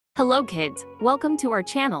Hello kids, welcome to our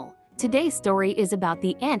channel. Today's story is about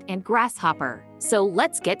the ant and grasshopper. So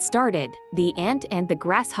let's get started. The ant and the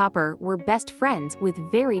grasshopper were best friends with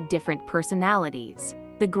very different personalities.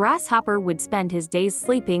 The grasshopper would spend his days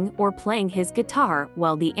sleeping or playing his guitar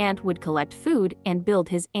while the ant would collect food and build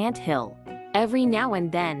his ant hill. Every now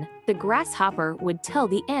and then, the grasshopper would tell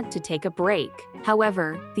the ant to take a break.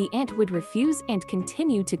 However, the ant would refuse and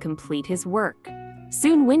continue to complete his work.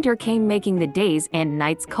 Soon winter came, making the days and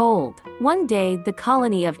nights cold. One day, the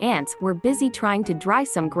colony of ants were busy trying to dry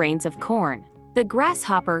some grains of corn. The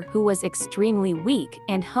grasshopper, who was extremely weak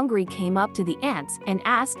and hungry, came up to the ants and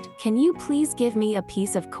asked, "Can you please give me a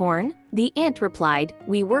piece of corn?" The ant replied,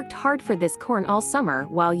 "We worked hard for this corn all summer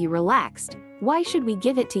while you relaxed. Why should we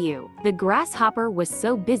give it to you?" The grasshopper was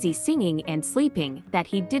so busy singing and sleeping that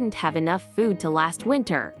he didn't have enough food to last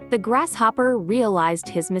winter. The grasshopper realized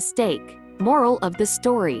his mistake. Moral of the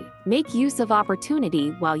story: make use of opportunity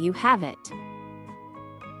while you have it.